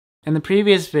In the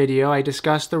previous video, I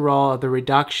discussed the role of the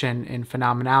reduction in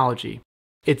phenomenology,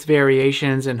 its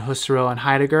variations in Husserl and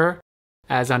Heidegger,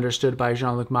 as understood by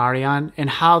Jean-Luc Marion, and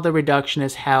how the reduction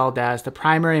is held as the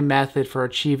primary method for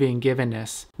achieving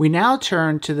Givenness. We now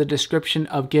turn to the description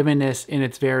of Givenness in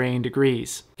its varying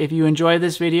degrees. If you enjoyed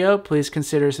this video, please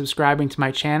consider subscribing to my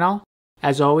channel.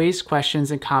 As always, questions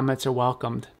and comments are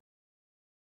welcomed.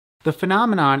 The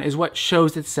phenomenon is what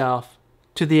shows itself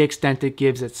to the extent it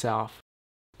gives itself.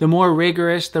 The more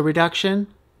rigorous the reduction,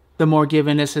 the more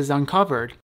Givenness is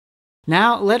uncovered.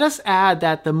 Now, let us add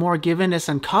that the more Givenness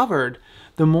uncovered,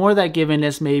 the more that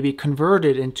Givenness may be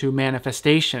converted into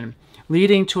manifestation,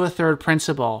 leading to a third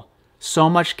principle: so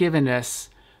much Givenness,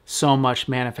 so much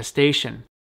manifestation.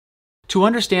 To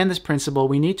understand this principle,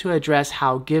 we need to address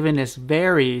how Givenness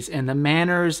varies in the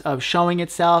manners of showing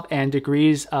itself and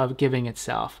degrees of giving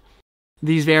itself.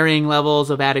 These varying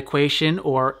levels of adequation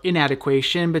or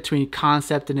inadequation between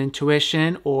concept and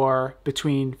intuition, or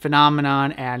between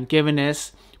phenomenon and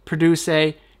Givenness, produce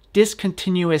a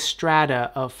discontinuous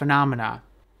strata of phenomena.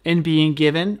 In being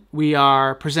given, we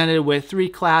are presented with three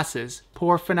classes: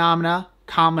 pure phenomena,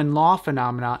 common law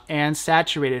phenomena, and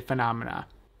saturated phenomena.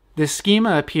 This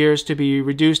schema appears to be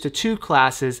reduced to two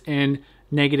classes in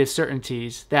negative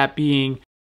certainties, that being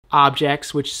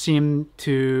objects, which seem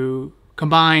to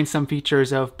combine some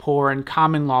features of pure and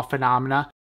common law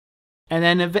phenomena, and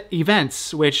then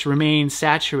events, which remain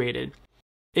saturated.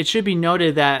 It should be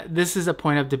noted that this is a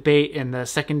point of debate in the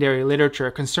secondary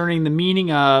literature concerning the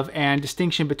meaning of and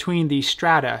distinction between these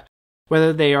strata,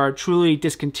 whether they are truly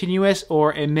discontinuous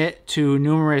or admit to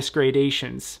numerous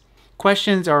gradations.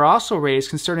 Questions are also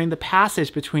raised concerning the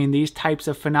passage between these types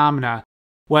of phenomena,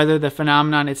 whether the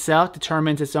phenomenon itself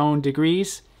determines its own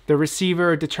degrees, the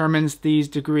receiver determines these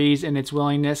degrees in its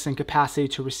willingness and capacity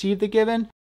to receive the given,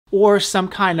 or some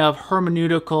kind of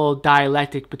hermeneutical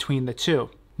dialectic between the two.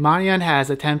 Marion has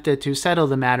attempted to settle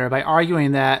the matter by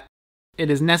arguing that it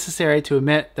is necessary to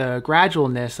admit the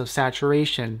gradualness of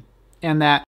saturation, and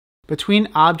that between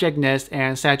objectness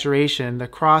and saturation the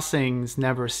crossings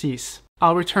never cease.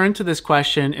 I'll return to this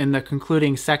question in the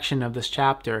concluding section of this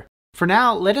chapter. For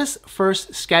now, let us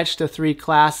first sketch the three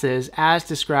classes as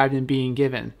described in Being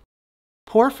Given.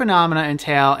 Pure phenomena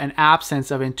entail an absence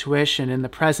of intuition in the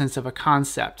presence of a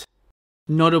concept.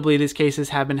 Notably, these cases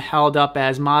have been held up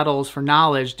as models for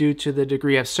knowledge due to the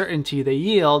degree of certainty they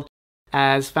yield,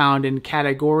 as found in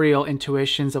categorical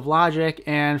intuitions of logic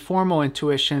and formal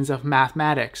intuitions of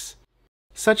mathematics.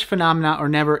 Such phenomena are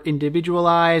never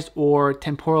individualized or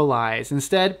temporalized.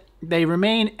 Instead, they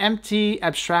remain empty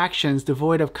abstractions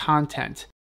devoid of content.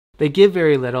 They give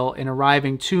very little in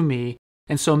arriving to me,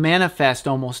 and so manifest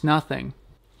almost nothing.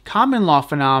 Common law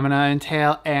phenomena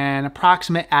entail an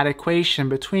approximate adequation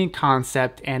between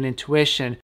concept and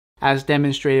intuition, as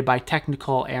demonstrated by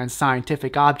technical and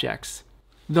scientific objects.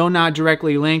 Though not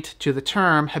directly linked to the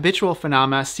term, habitual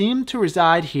phenomena seem to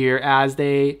reside here, as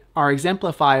they are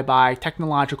exemplified by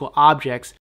technological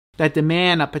objects that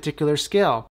demand a particular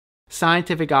skill.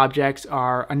 Scientific objects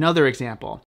are another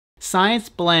example. Science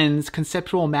blends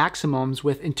conceptual maximums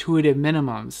with intuitive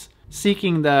minimums,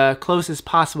 seeking the closest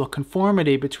possible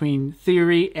conformity between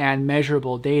theory and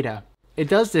measurable data. It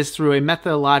does this through a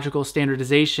methodological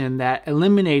standardization that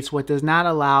eliminates what does not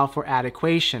allow for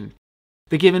adequation.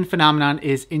 The given phenomenon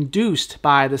is induced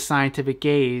by the scientific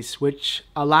gaze, which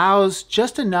allows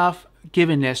just enough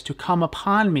givenness to come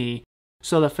upon me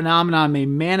so the phenomenon may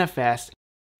manifest,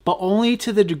 but only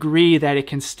to the degree that it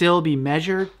can still be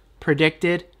measured,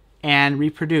 predicted, and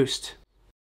reproduced.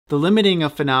 The limiting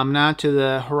of phenomena to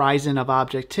the horizon of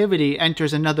objectivity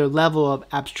enters another level of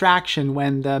abstraction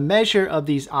when the measure of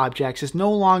these objects is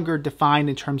no longer defined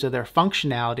in terms of their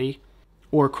functionality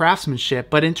or craftsmanship,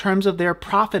 but in terms of their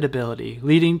profitability,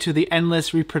 leading to the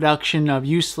endless reproduction of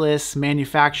useless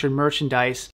manufactured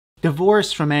merchandise,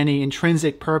 divorced from any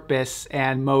intrinsic purpose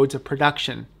and modes of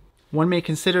production. One may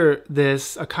consider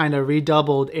this a kind of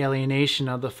redoubled alienation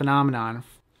of the phenomenon.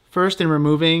 First, in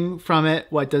removing from it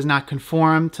what does not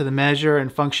conform to the measure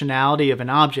and functionality of an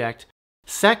object.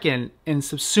 Second, in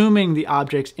subsuming the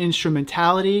object's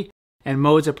instrumentality and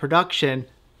modes of production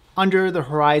under the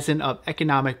horizon of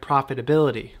economic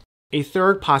profitability. A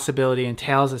third possibility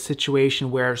entails a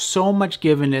situation where so much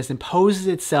givenness imposes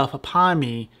itself upon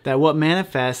me that what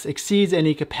manifests exceeds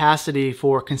any capacity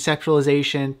for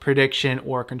conceptualization, prediction,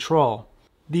 or control.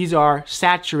 These are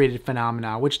saturated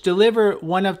phenomena, which deliver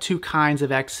one of two kinds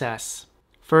of excess.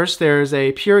 First, there is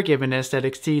a pure givenness that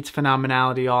exceeds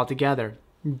phenomenality altogether.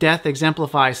 Death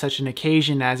exemplifies such an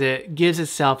occasion, as it gives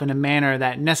itself in a manner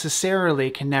that necessarily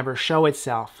can never show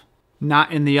itself.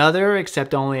 not in the other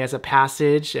except only as a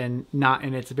passage and not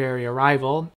in its very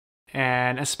arrival,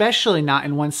 and especially not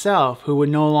in oneself, who would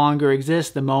no longer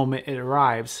exist the moment it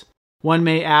arrives. One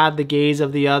may add the gaze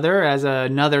of the other as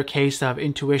another case of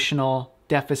intuitional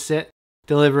deficit,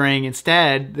 delivering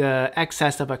instead the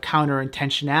excess of a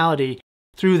counter-intentionality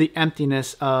through the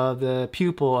emptiness of the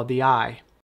pupil of the eye.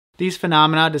 These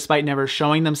phenomena, despite never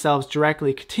showing themselves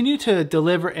directly, continue to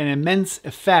deliver an immense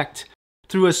effect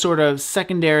through a sort of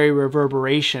secondary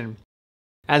reverberation.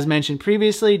 As mentioned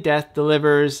previously, death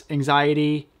delivers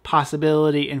anxiety,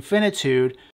 possibility,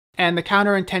 infinitude, and the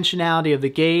counter-intentionality of the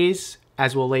gaze,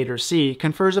 as we'll later see,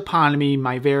 confers upon me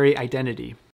my very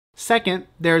identity. Second,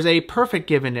 there's a perfect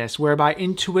givenness, whereby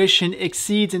intuition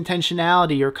exceeds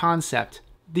intentionality or concept.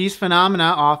 These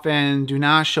phenomena often do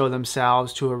not show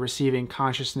themselves to a receiving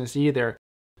consciousness either,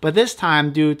 but this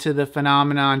time due to the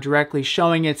phenomenon directly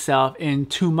showing itself in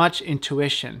too much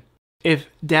intuition. If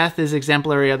death is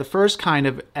exemplary of the first kind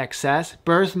of excess,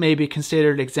 birth may be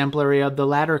considered exemplary of the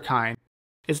latter kind.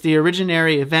 It's the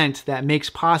originary event that makes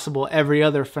possible every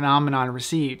other phenomenon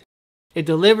received. It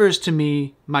delivers to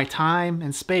me my time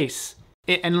and space.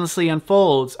 It endlessly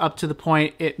unfolds up to the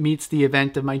point it meets the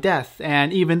event of my death,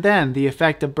 and even then the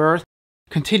effect of birth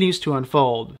continues to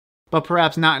unfold, but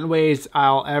perhaps not in ways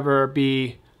I'll ever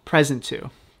be present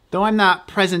to. Though I'm not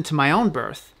present to my own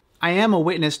birth, I am a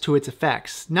witness to its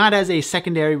effects, not as a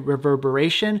secondary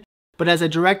reverberation, but as a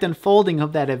direct unfolding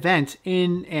of that event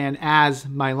in and as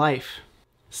my life.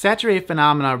 Saturated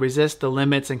phenomena resist the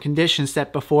limits and conditions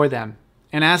set before them,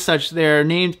 and as such they're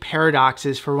named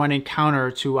paradoxes for running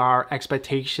counter to our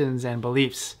expectations and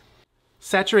beliefs.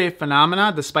 Saturated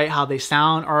phenomena, despite how they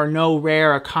sound, are no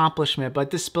rare accomplishment, but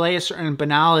display a certain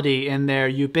banality in their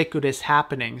ubiquitous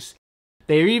happenings.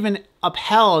 They are even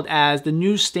upheld as the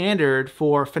new standard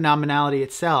for phenomenality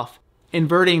itself,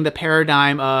 inverting the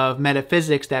paradigm of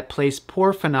metaphysics that placed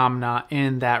poor phenomena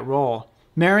in that role.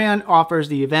 Marion offers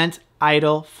the event,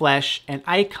 idol, flesh, and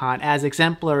icon as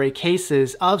exemplary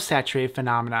cases of saturated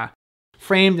phenomena,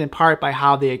 framed in part by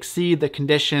how they exceed the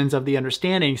conditions of the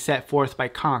understanding set forth by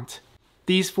Kant.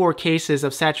 These four cases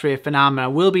of saturated phenomena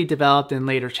will be developed in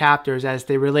later chapters as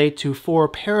they relate to four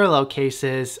parallel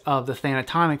cases of the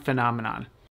Thanatonic Phenomenon.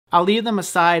 I'll leave them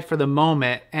aside for the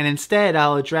moment, and instead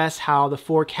I'll address how the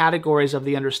four categories of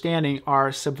the understanding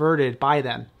are subverted by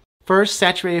them. First,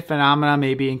 saturated phenomena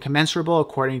may be incommensurable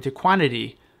according to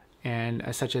quantity, and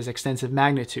such as extensive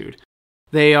magnitude.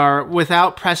 They are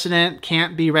without precedent,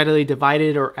 can't be readily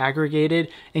divided or aggregated,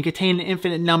 and contain an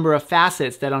infinite number of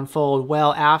facets that unfold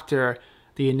well after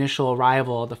the initial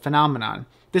arrival of the phenomenon.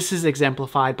 This is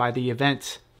exemplified by the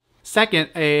event. Second,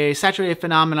 a saturated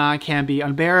phenomenon can be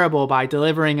unbearable by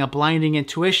delivering a blinding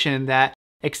intuition that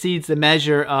exceeds the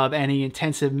measure of any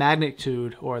intensive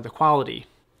magnitude or the quality.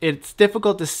 It's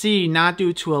difficult to see not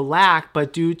due to a lack,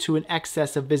 but due to an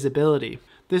excess of visibility.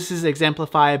 This is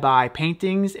exemplified by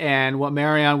paintings and what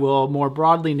Marion will more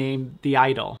broadly name the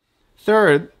idol.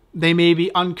 Third, they may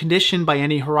be unconditioned by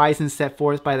any horizon set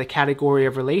forth by the category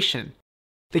of relation.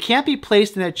 They can't be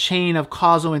placed in a chain of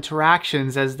causal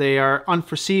interactions as they are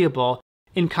unforeseeable,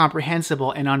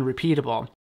 incomprehensible, and unrepeatable.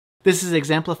 This is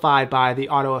exemplified by the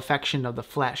auto-affection of the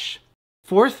flesh.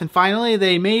 Fourth, and finally,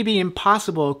 they may be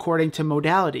impossible according to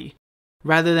modality.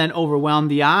 Rather than overwhelm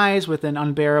the eyes with an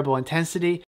unbearable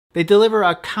intensity, they deliver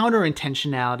a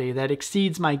counter-intentionality that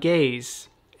exceeds my gaze,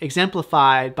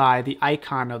 exemplified by the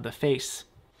icon of the face.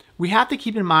 We have to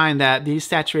keep in mind that these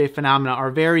saturated phenomena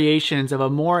are variations of a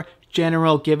more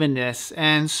general givenness,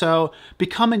 and so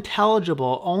become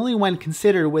intelligible only when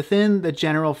considered within the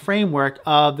general framework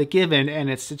of the given and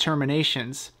its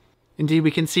determinations. Indeed,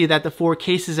 we can see that the four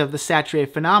cases of the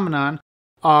saturated phenomenon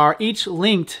are each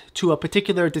linked to a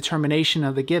particular determination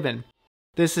of the given.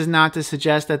 This is not to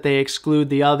suggest that they exclude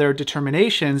the other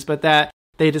determinations, but that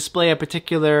they display a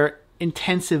particular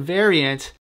intensive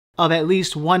variant of at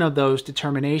least one of those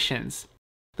determinations.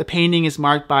 The painting is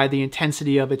marked by the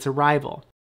intensity of its arrival.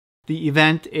 The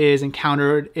event is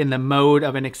encountered in the mode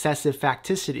of an excessive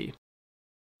facticity.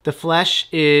 The flesh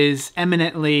is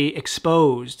eminently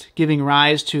exposed, giving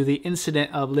rise to the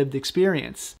incident of lived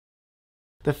experience.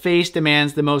 The face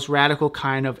demands the most radical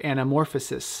kind of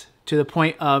anamorphosis, to the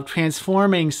point of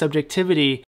transforming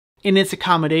subjectivity in its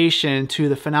accommodation to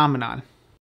the phenomenon.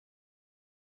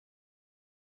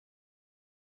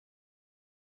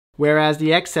 Whereas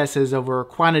the excesses over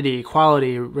quantity,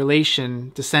 quality,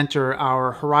 relation decenter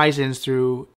our horizons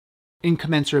through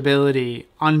incommensurability,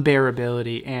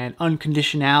 unbearability, and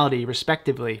unconditionality,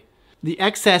 respectively. The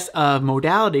excess of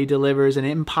modality delivers an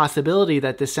impossibility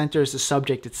that decenters the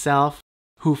subject itself,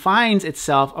 who finds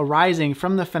itself arising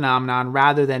from the phenomenon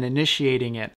rather than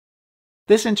initiating it.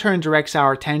 This in turn directs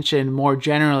our attention more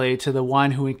generally to the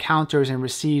one who encounters and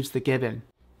receives the given.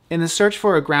 In the search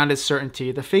for a grounded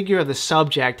certainty, the figure of the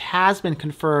subject has been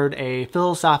conferred a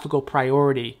philosophical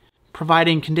priority,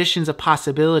 providing conditions of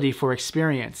possibility for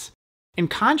experience. In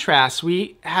contrast,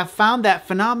 we have found that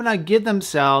phenomena give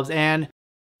themselves and,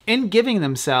 in giving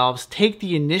themselves, take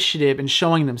the initiative in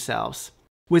showing themselves.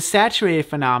 With saturated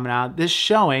phenomena, this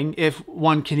showing, if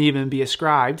one can even be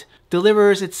ascribed,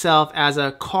 delivers itself as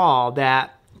a call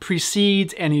that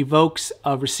precedes and evokes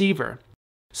a receiver.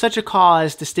 Such a call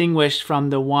is distinguished from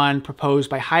the one proposed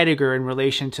by Heidegger in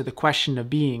relation to the question of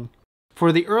being.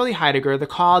 For the early Heidegger, the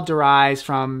call derives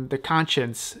from the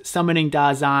conscience, summoning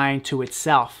Dasein to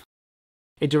itself.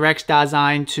 It directs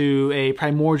Dasein to a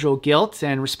primordial guilt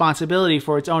and responsibility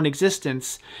for its own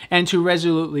existence, and to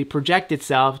resolutely project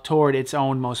itself toward its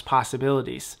own most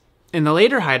possibilities. In the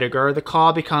later Heidegger, the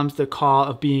call becomes the call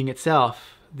of being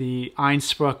itself, the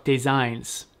Einspruch des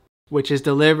Seins, which is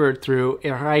delivered through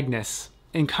Ereignis.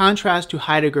 In contrast to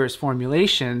Heidegger's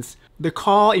formulations, the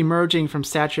call emerging from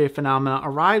saturated phenomena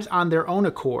arrives on their own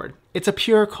accord. It's a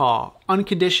pure call,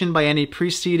 unconditioned by any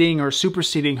preceding or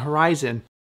superseding horizon,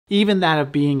 even that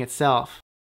of being itself.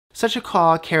 Such a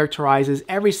call characterizes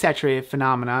every saturated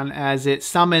phenomenon as it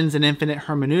summons an infinite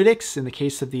hermeneutics in the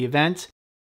case of the event,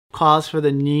 calls for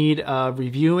the need of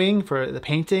reviewing for the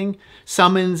painting,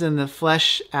 summons in the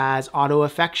flesh as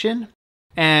auto-affection,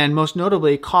 and most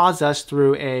notably calls us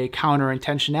through a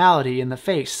counter-intentionality in the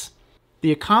face.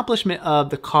 The accomplishment of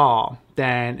the call,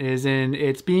 then, is in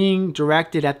its being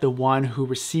directed at the one who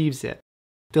receives it,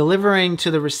 delivering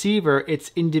to the receiver its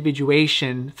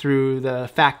individuation through the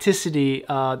facticity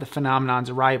of the phenomenon's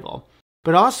arrival,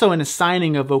 but also in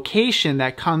assigning a vocation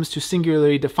that comes to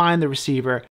singularly define the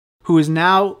receiver, who is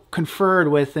now conferred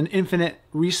with an infinite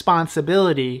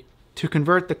responsibility to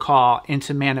convert the call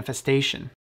into manifestation.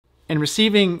 In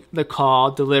receiving the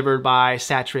call delivered by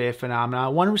saturated phenomena,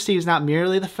 one receives not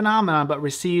merely the phenomena, but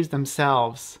receives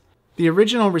themselves. The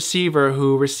original receiver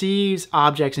who receives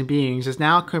objects and beings is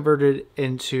now converted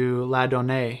into la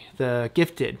donnée, the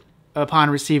gifted, upon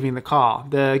receiving the call.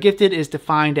 The gifted is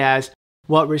defined as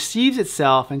what receives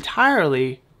itself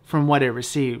entirely from what it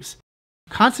receives.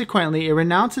 Consequently, it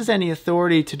renounces any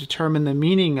authority to determine the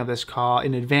meaning of this call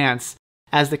in advance,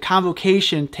 as the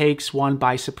convocation takes one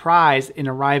by surprise in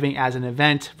arriving as an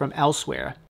event from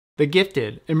elsewhere. The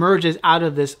gifted emerges out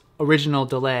of this original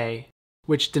delay,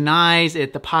 which denies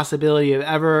it the possibility of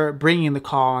ever bringing the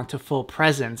call into full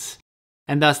presence,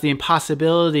 and thus the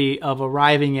impossibility of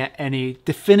arriving at any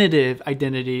definitive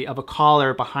identity of a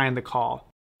caller behind the call.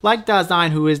 Like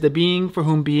Dasein, who is the being for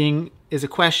whom being is a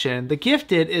question, the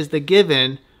gifted is the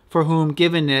given for whom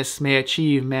givenness may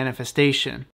achieve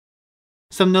manifestation.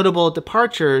 Some notable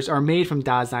departures are made from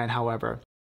Dasein, however.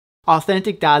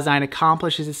 Authentic Dasein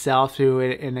accomplishes itself through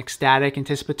an ecstatic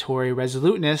anticipatory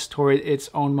resoluteness toward its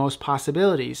own most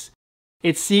possibilities.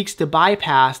 It seeks to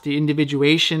bypass the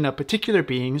individuation of particular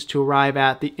beings to arrive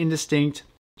at the indistinct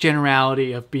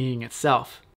generality of being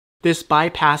itself. This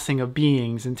bypassing of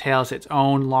beings entails its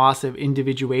own loss of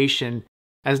individuation,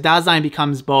 as Dasein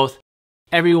becomes both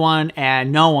everyone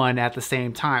and no one at the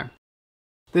same time.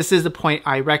 This is the point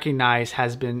I recognize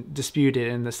has been disputed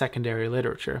in the secondary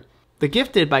literature. The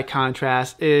gifted, by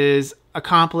contrast, is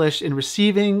accomplished in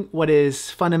receiving what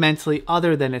is fundamentally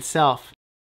other than itself.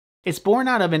 It's born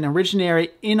out of an originary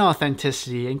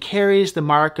inauthenticity and carries the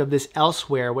mark of this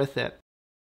elsewhere with it.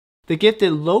 The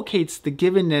gifted locates the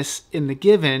givenness in the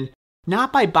given,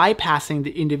 not by bypassing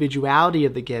the individuality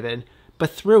of the given, but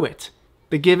through it.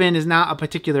 The given is not a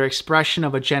particular expression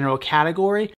of a general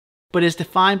category, but is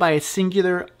defined by its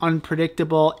singular,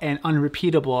 unpredictable, and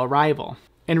unrepeatable arrival.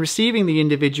 In receiving the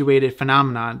individuated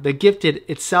phenomenon, the gifted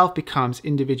itself becomes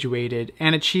individuated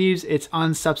and achieves its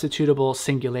unsubstitutable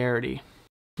singularity.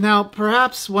 Now,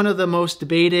 perhaps one of the most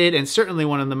debated and certainly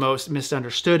one of the most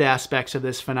misunderstood aspects of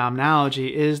this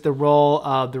phenomenology is the role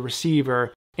of the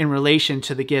receiver in relation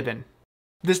to the given.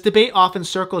 This debate often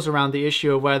circles around the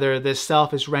issue of whether this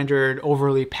self is rendered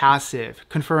overly passive,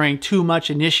 conferring too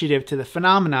much initiative to the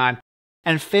phenomenon,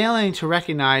 and failing to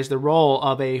recognize the role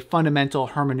of a fundamental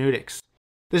hermeneutics.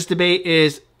 This debate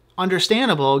is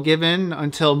understandable given,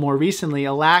 until more recently,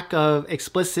 a lack of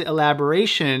explicit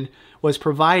elaboration was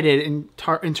provided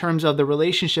in terms of the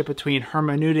relationship between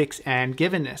hermeneutics and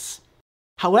givenness.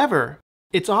 However,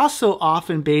 it's also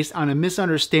often based on a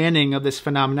misunderstanding of this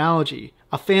phenomenology,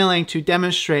 a failing to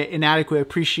demonstrate inadequate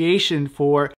appreciation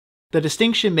for the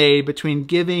distinction made between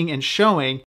giving and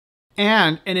showing,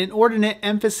 and an inordinate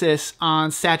emphasis on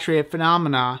saturated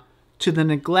phenomena to the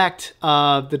neglect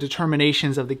of the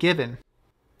determinations of the given.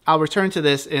 I'll return to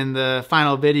this in the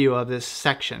final video of this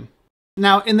section.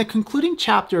 Now, in the concluding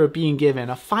chapter of Being Given,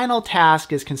 a final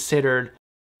task is considered,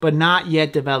 but not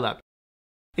yet developed.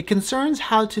 It concerns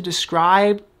how to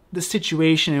describe the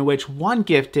situation in which one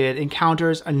gifted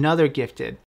encounters another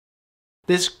gifted.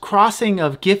 This crossing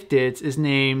of gifteds is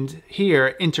named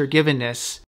here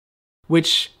intergivenness,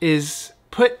 which is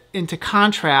put into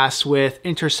contrast with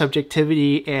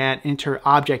intersubjectivity and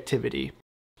interobjectivity.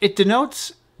 It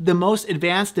denotes the most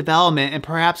advanced development and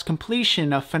perhaps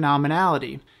completion of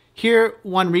phenomenality. Here,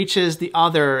 one reaches the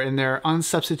other in their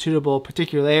unsubstitutable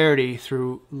particularity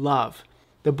through love.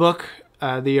 The book,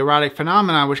 The Erotic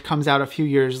Phenomenon, which comes out a few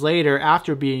years later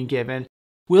after Being Given,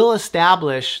 will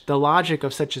establish the logic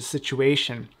of such a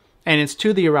situation, and it's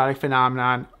to the erotic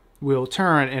phenomenon we'll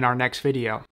turn in our next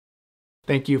video.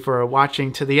 Thank you for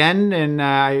watching to the end, and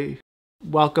I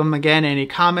welcome again any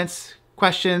comments,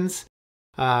 questions.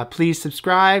 Please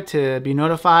subscribe to be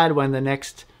notified when the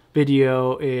next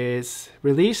video is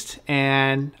released,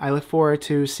 and I look forward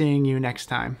to seeing you next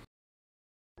time.